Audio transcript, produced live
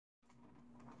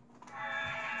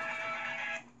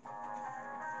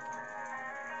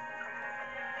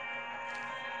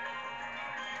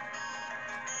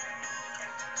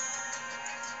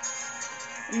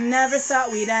Never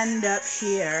thought we'd end up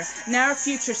here. Now our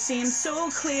future seems so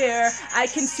clear. I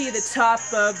can see the top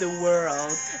of the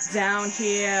world down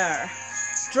here.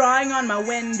 Drawing on my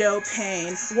window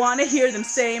pane, wanna hear them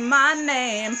say my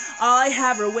name. All I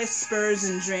have are whispers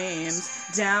and dreams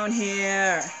down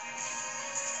here.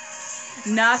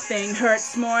 Nothing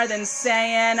hurts more than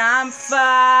saying I'm fine.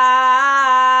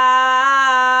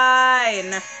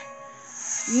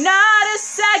 Not a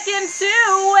second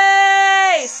to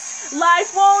waste.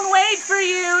 Life won't wait for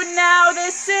you now.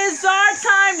 This is our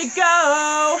time to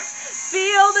go.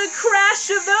 Feel the crash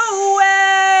of the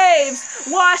waves.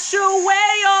 Wash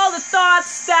away all the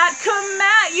thoughts that come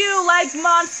at you like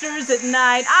monsters at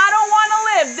night. I don't want to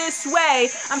live this way.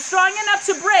 I'm strong enough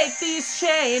to break these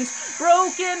chains.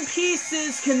 Broken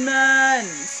pieces can mend.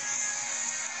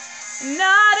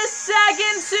 Not a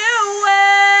second to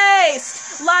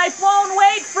waste. Life won't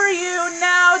wait for you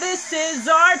now. This is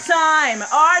our time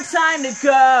to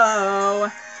go.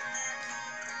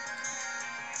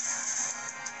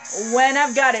 When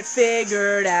I've got it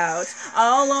figured out,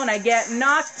 all alone I get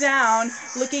knocked down,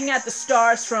 looking at the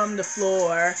stars from the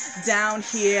floor down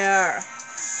here.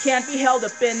 Can't be held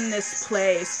up in this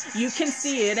place. You can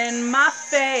see it in my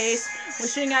face,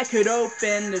 wishing I could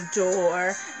open the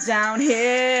door down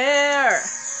here.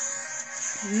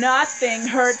 Nothing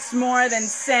hurts more than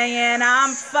saying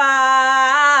I'm fine.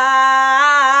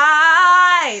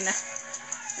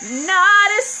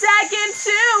 Not a second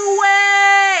to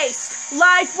waste.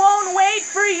 Life won't wait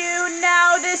for you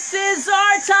now. This is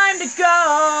our time to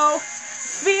go.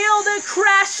 Feel the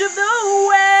crash of the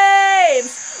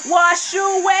waves. Wash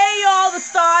away all the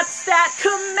thoughts that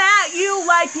come at you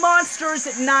like monsters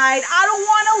at night. I don't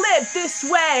want to live this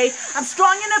way. I'm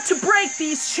strong enough to break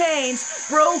these chains.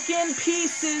 Broken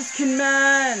pieces can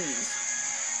mend.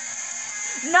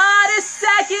 Not a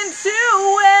second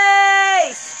to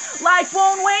waste. Life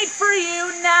won't wait for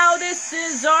you now. This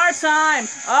is our time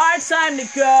to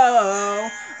go.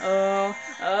 Oh,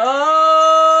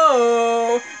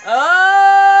 oh, oh.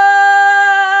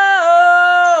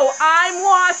 I'm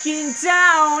walking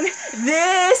down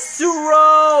this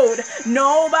road,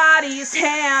 nobody's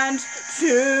hand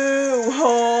to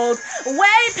hold.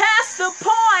 Way past the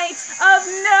point of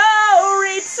no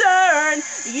return.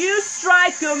 You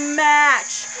strike a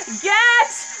match,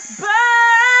 get burned.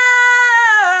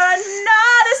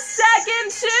 Not a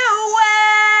second to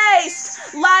waste.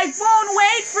 Life won't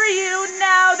wait for you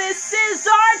now. This is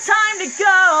our time to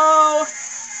go.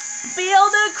 Feel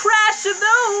the crash of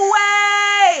the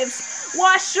waves.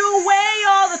 Wash away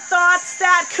all the thoughts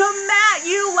that come at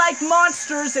you like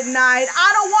monsters at night.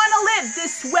 I don't want to live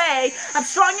this way. I'm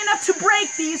strong enough to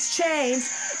break these chains.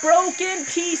 Broken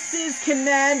pieces can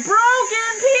mend.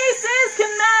 Broken pieces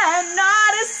can mend.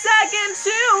 Not a second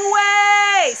to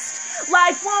waste.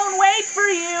 Life won't wait for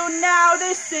you now.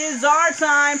 This is our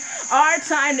time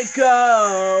to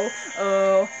go.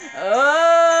 Oh,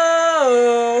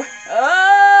 oh, oh,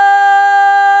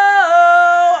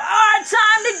 our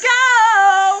time to go.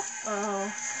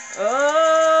 Oh,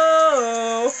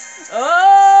 oh, oh,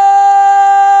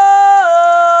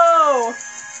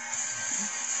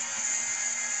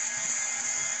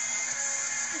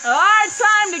 our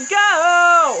time to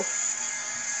go.